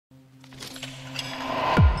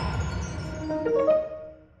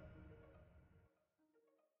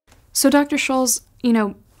So Dr. Scholz,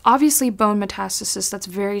 obviously bone metastasis, that's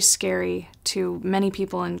very scary to many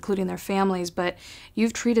people, including their families, but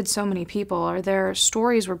you've treated so many people. Are there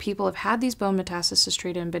stories where people have had these bone metastases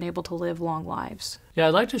treated and been able to live long lives? Yeah,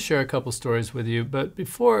 I'd like to share a couple stories with you, but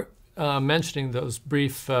before mentioning those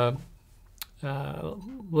brief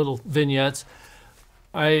little vignettes,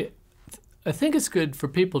 I think it's good for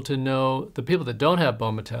people to know, the people that don't have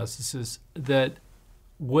bone metastasis, that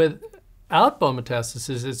without bone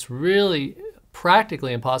metastasis, it's really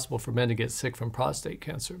practically impossible for men to get sick from prostate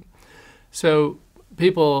cancer. So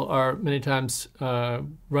people are many times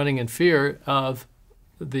running in fear of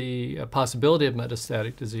the possibility of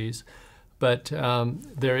metastatic disease, but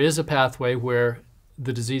there is a pathway where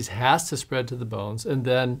the disease has to spread to the bones, and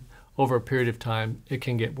then over a period of time it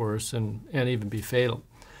can get worse and even be fatal.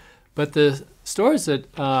 But the stories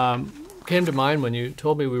that came to mind when you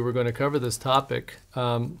told me we were going to cover this topic,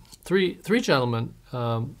 three gentlemen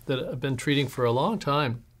that I've been treating for a long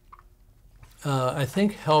time, I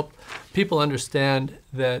think help people understand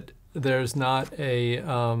that there's not a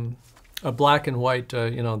black and white,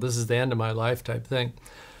 this is the end of my life type thing.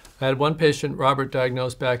 I had one patient, Robert,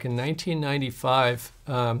 diagnosed back in 1995.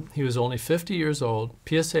 He was only 50 years old,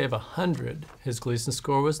 PSA of 100. His Gleason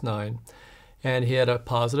score was 9. And he had a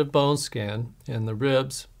positive bone scan in the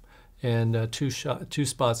ribs and two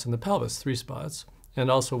spots in the pelvis, 3 spots,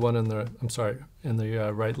 and also one in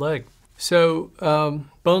the right leg. So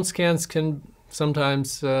bone scans can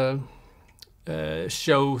sometimes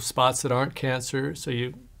show spots that aren't cancer.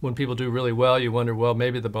 So when people do really well, you wonder, well,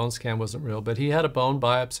 maybe the bone scan wasn't real. But he had a bone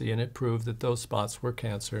biopsy, and it proved that those spots were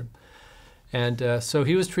cancer. And so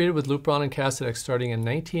he was treated with Lupron and Casodex starting in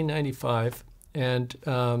 1995.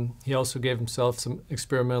 And he also gave himself some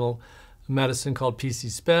experimental medicine called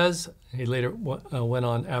PC-Spez. He later went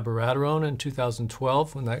on abiraterone in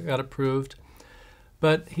 2012 when that got approved.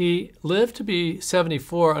 But he lived to be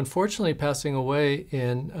 74, unfortunately passing away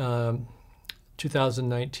in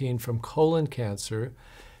 2019 from colon cancer,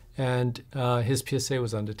 and his PSA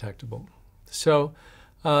was undetectable. So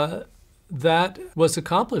that was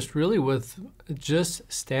accomplished really with just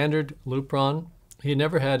standard Lupron. He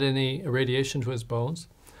never had any irradiation to his bones.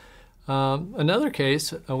 Another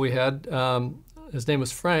case we had, his name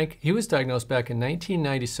was Frank. He was diagnosed back in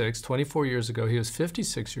 1996, 24 years ago. He was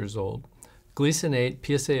 56 years old. Gleason 8,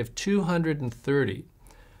 PSA of 230.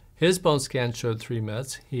 His bone scan showed 3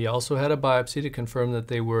 mets. He also had a biopsy to confirm that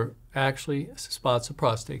they were actually spots of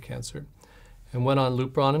prostate cancer, and went on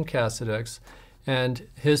Lupron and Casodex. And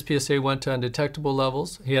his PSA went to undetectable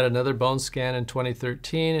levels. He had another bone scan in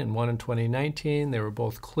 2013 and one in 2019. They were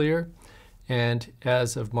both clear. And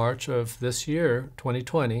as of March of this year,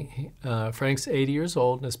 2020, Frank's 80 years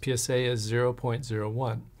old and his PSA is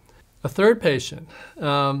 0.01. A third patient,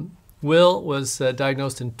 Will, was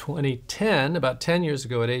diagnosed in 2010, about 10 years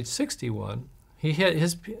ago at age 61.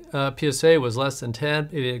 His PSA was less than 10.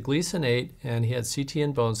 He had Gleason 8, and he had CT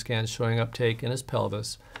and bone scans showing uptake in his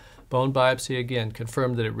pelvis. Bone biopsy, again,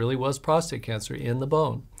 confirmed that it really was prostate cancer in the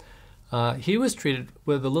bone. He was treated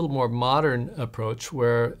with a little more modern approach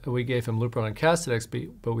where we gave him Lupron and Casodex,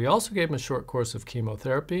 but we also gave him a short course of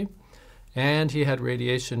chemotherapy, and he had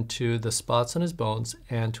radiation to the spots on his bones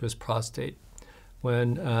and to his prostate.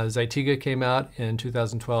 When Zytiga came out in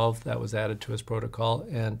 2012, that was added to his protocol,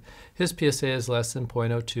 and his PSA is less than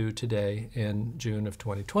 0.02 today in June of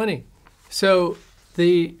 2020. So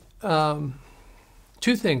the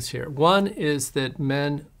two things here. One is that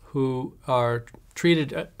men who are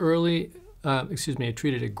treated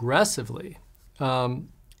treated aggressively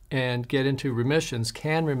and get into remissions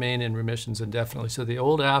can remain in remissions indefinitely. So the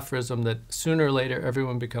old aphorism that sooner or later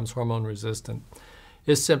everyone becomes hormone resistant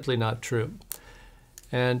is simply not true.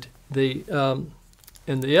 And the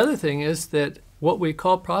other thing is that what we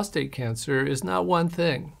call prostate cancer is not one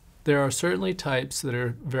thing. There are certainly types that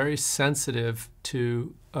are very sensitive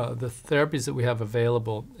to the therapies that we have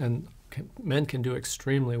available, and men can do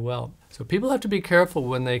extremely well. So people have to be careful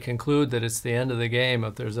when they conclude that it's the end of the game,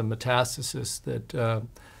 if there's a metastasis,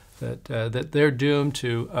 that they're doomed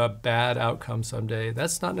to a bad outcome someday.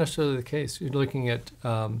 That's not necessarily the case. You're looking at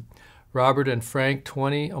Robert and Frank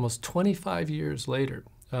almost 25 years later.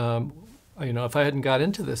 If I hadn't got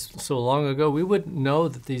into this so long ago, we wouldn't know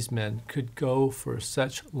that these men could go for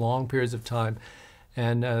such long periods of time.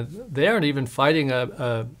 And they aren't even fighting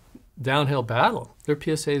a downhill battle. Their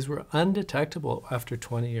PSAs were undetectable after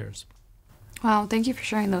 20 years. Wow, thank you for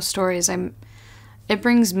sharing those stories. It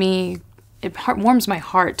warms my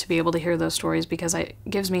heart to be able to hear those stories, because it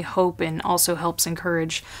gives me hope and also helps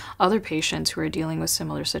encourage other patients who are dealing with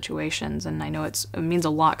similar situations. And I know it means a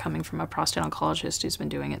lot coming from a prostate oncologist who's been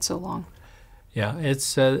doing it so long. Yeah,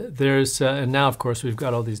 it's and now of course we've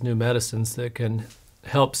got all these new medicines that can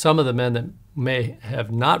help some of the men that may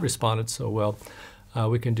have not responded so well.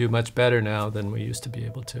 We can do much better now than we used to be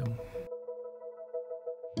able to.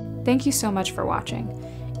 Thank you so much for watching.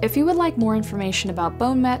 If you would like more information about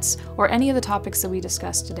bone mets or any of the topics that we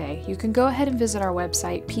discussed today, you can go ahead and visit our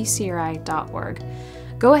website, pcri.org.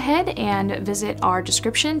 Go ahead and visit our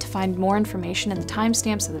description to find more information and the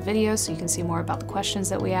timestamps of the video so you can see more about the questions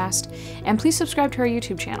that we asked. And please subscribe to our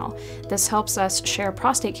YouTube channel. This helps us share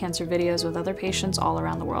prostate cancer videos with other patients all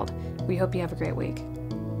around the world. We hope you have a great week.